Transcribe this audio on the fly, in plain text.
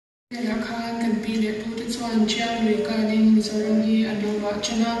Lakha kan pi le pu te chuan chiang lui kanin Mizoram hi an lo wa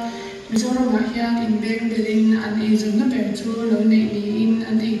chana Mizoram ah hian in beng belin an ei zon na ber chu lo nei ni in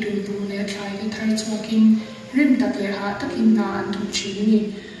an ei tur bu le thlai te thar chuakin rim tak le ha takin na an thu thin ni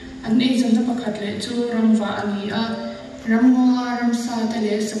an ei zon na pakhat le chu ramwa ani a ramwa ramsa te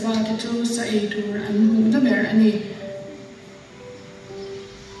le sava te chu sa ei tur an mu na ber ani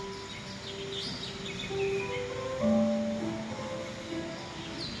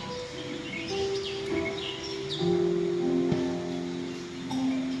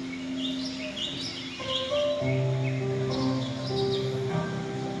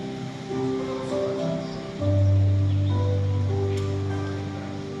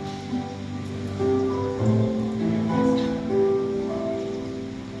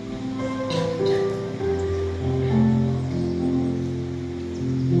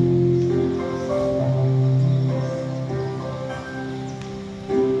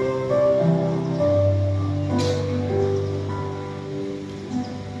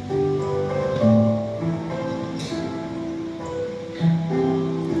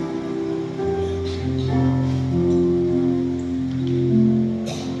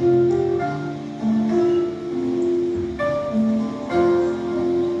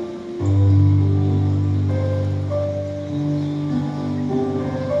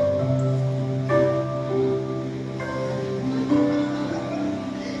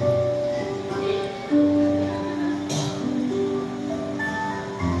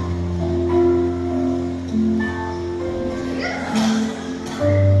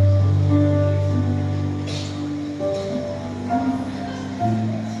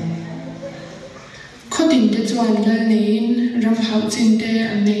chuan lal nein ram hau chin te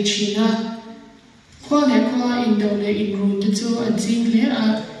an nei thina khwa le khwa in do le in ru te chu an ching hle a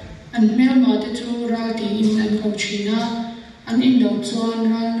an hmel ma te chu ral ti in an ko thina an in do chuan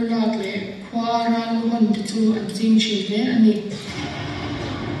ral lu lak le khwa ral lu hon te chu an ching thin hle ani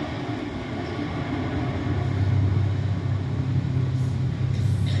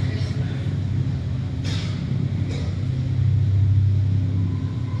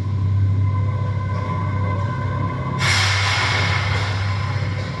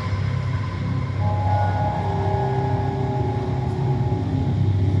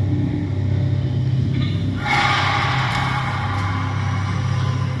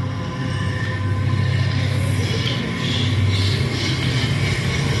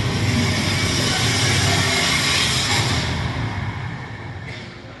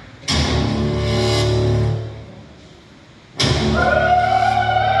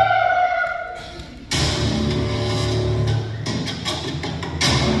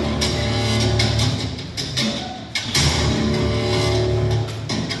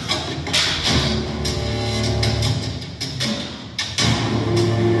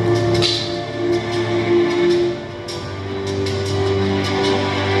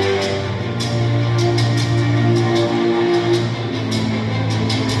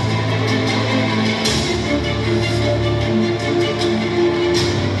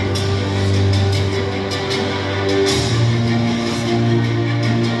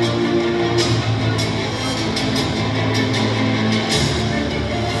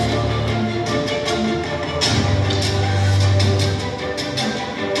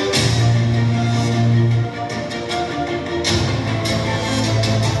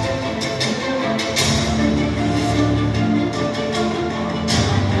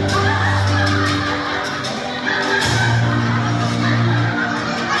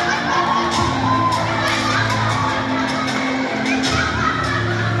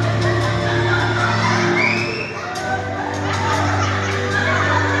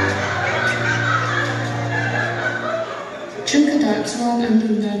chuan an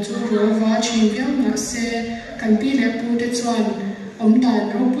dun dan chu ruwa thin viau na se kan pi le pu te chuan om dan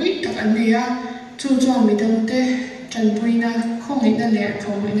ro pui tak an nei a chu chuan mi dang te chan pui na khong ina le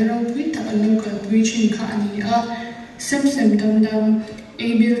khong ina ro pui tak an lo kal pui thin kha ani a sem sem dam dam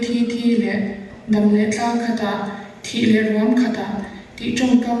e bil thi thi le dam le tlang khata thi le ram khata ti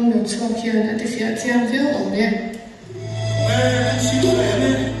trong kam lo chuak hian a te fia chiang viau om le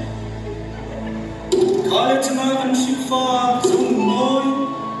Kale tama kan shifa zum moi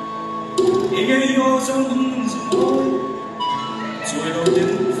Ege yo zum moi Joy lo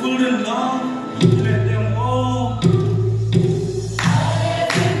den full den la Ile dem ho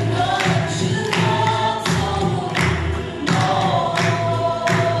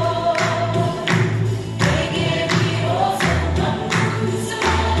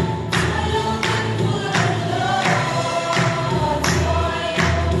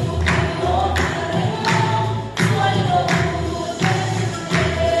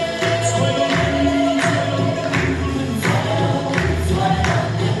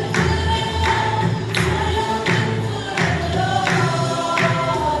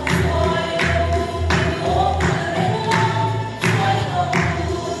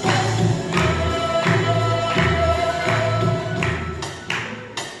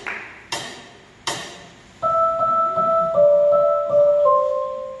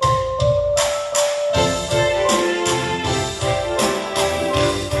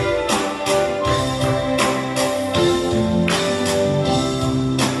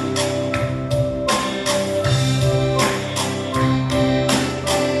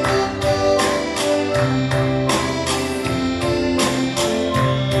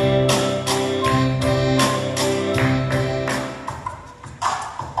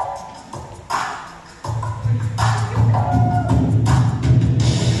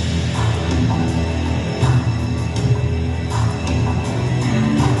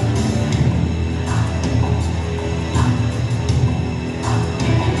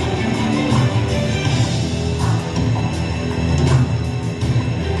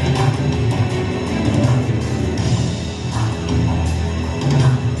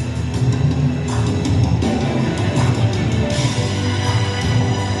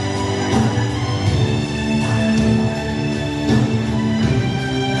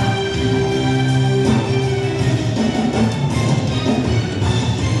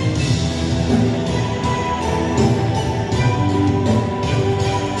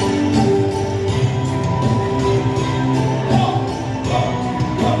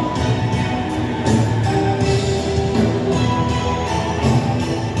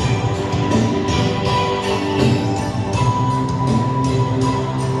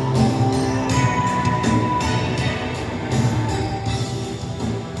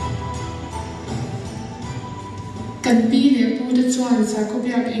chuan sa ko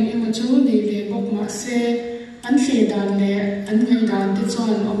biak eng ema chu nei le bok ma se an hle dan le an ngai dan te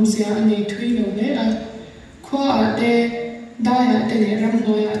chuan om sia anei thui lo le a khwa a te da ya te le ram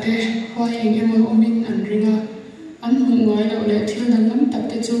no ya te khwa eng ema omin an ringa an hu ngai lo le thil nan lam tak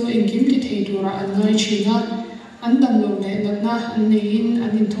te chu engkim ti thei dura an ngai china an dam lo le natna an nei in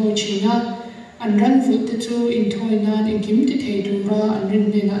an in thoi china an ran vu te chu in thoi nan engkim ti thei dura an rin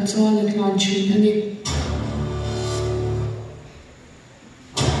ne na chuan an tlan chin ani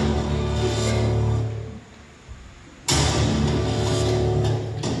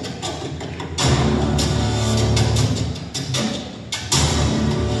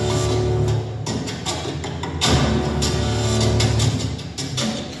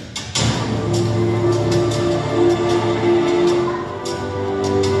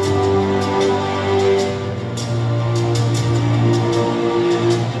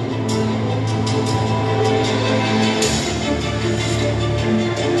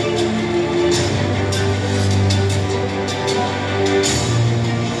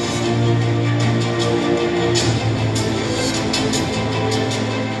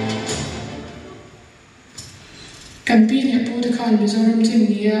Campine pu de khan Mizoram chim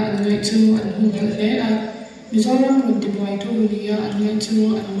nia an ngai chu an hu hal le a Mizoram run ti boy tu nia an ngai chu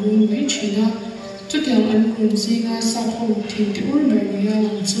an ru mai china chu tiang an run singa sa pho thing ti ur mai nia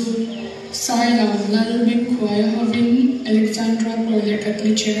ang chu sai la lal bin khwai hovin Alexandra Royal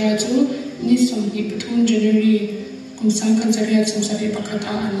Catholic Chera chu ni som hi pathun January kum sang kan saria chum sari pakhat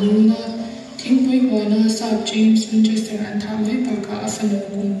a an ru na thing pui hwana South James Winchester an tha mai pa ka afan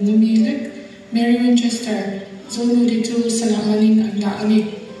kum ngami lek Mary Winchester Zulu di tu salamanin ang laani.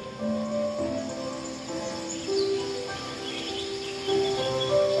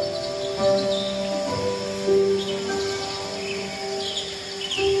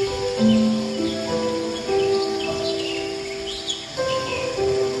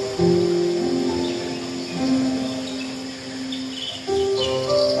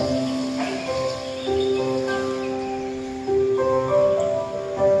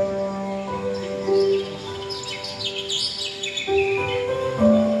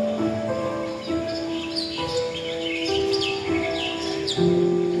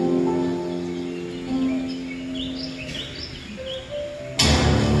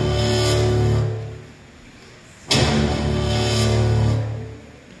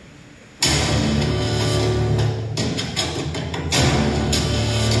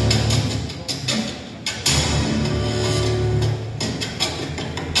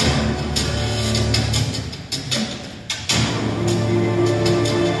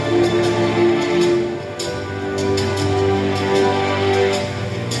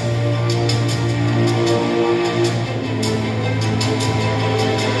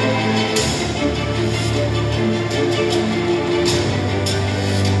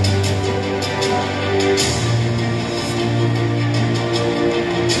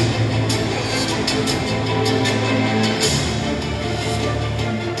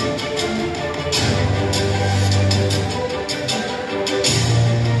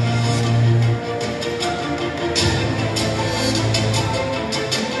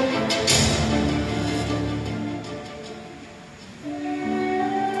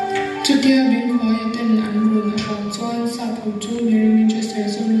 Chutia bin khoyaten anrun ram chuan sa phom chu Mary Winchester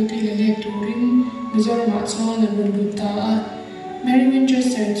Zulu ti le le turin Mizoram chuan an run ta a Mary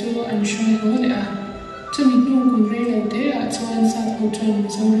Winchester chu an shoi ho le a chumi nu kun re lo te a chuan sa phom chuan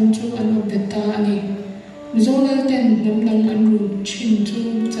Mizoram chu an lo beta ani Mizoral ten nom lang an run chin chu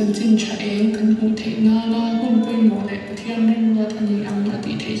chan chin cha eng kan hu thei na na hun poi mo le pathian rin wa thani ang na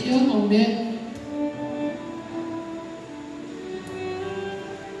ti thei hiam om be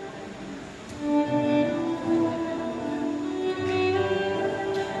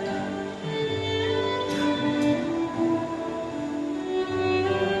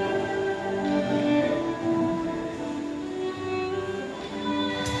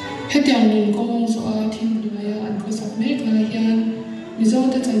Hetiang nun komong so a thim laya an khosap mek la hian Mizo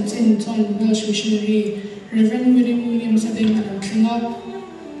ta chan chin chuan Welsh missionary Reverend William Sabin an thlinga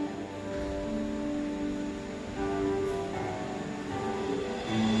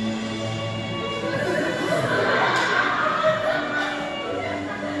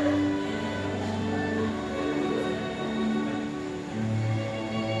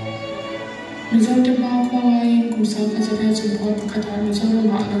Mizo te ma khwai kum sa ka sa chu bo pakhatha Mizo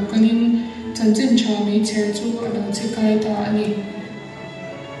ma lo kanin chanchin cha mi cher chu alo chikai ta ani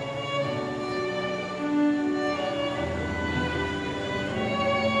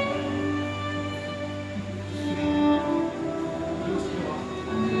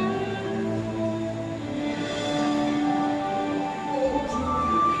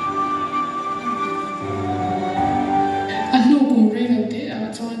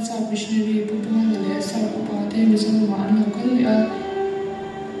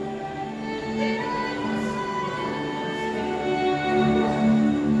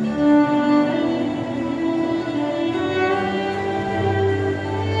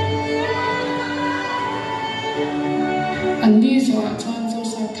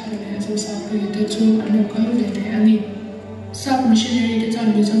chuan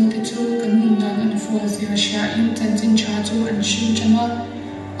mizom te chu kan nun dan an fual zia hria in chanchin tha chu an hring tanga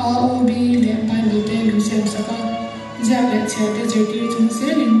AOB le bai mi te min sem saka zia le chhe te JT chung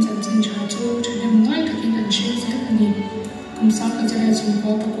selin chanchin tha chu thanem ngai takin an hring zel ani kumsa ka jale chung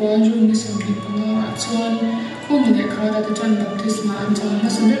pa pakwa ju ni samli panga chuan khum le khara te chuan baptisma an chang na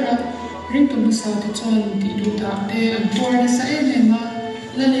sudera ring tu sa te chuan ti du ta te an por na sa e ma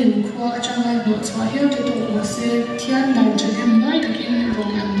lalin khwa atanga no chwa hiu te to ma se thian dan thanem ngai takin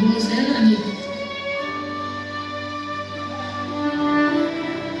rong an do zel ani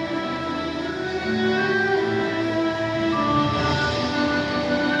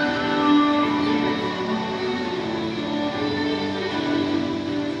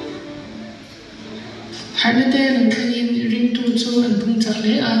Harnate langkanin ring tu chu an phung chak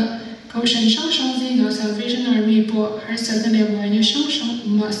le a kaushan shang shang zi nga Salvation Army po har sal na le wanya shang shang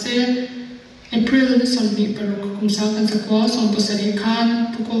ma se April na salmi paruk kumsa kan sakwa song pasari khan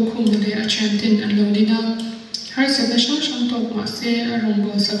puko khum le a chantin an lodina har sal na shang shang tok ma se arong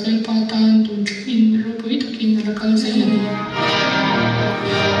bo sakel patan tu in rupui takin rakal zelani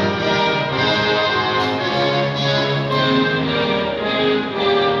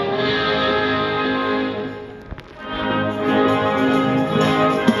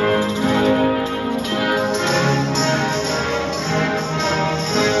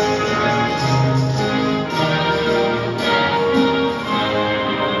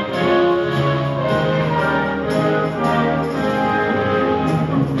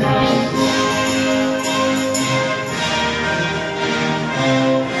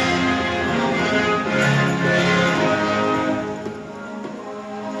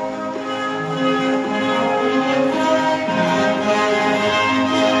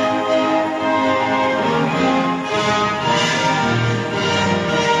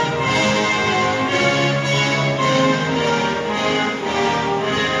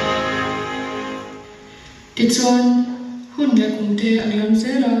Chuan hun le kumte aliam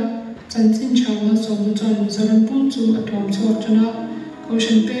zela chanchin chawa som chuan mizoram pum chu atom chuak chuna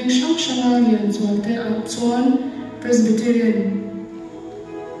kaushan peng shang shanga lian chualte a chuan Presbyterian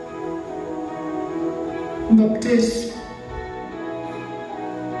Baptist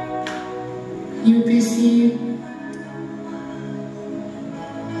UPC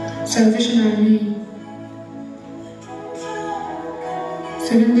Salvation Army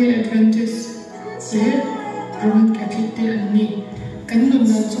Seventh-day Adventist Roman Catholic te anni kan nun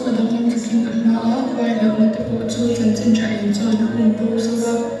na chu adam lam takin amma a wai la na te po chu chanchin tha in chuan po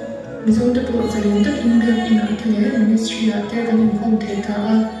sawa mizo te po chalin takin bel in atle ministry a te kan in phong the ta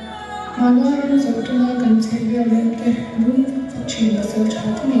a manwa ron zakuna kan che bel len te run chin da sel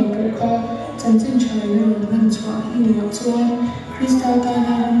tha thani po kha chanchin tha in ron man chwa ni wa chuan Krista ta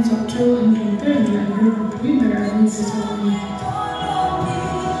na ron za chu an ron pe ni an ron pui mer an se chani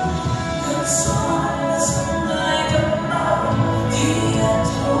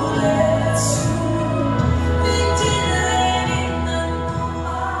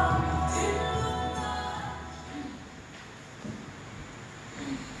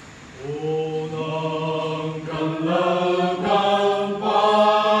Oh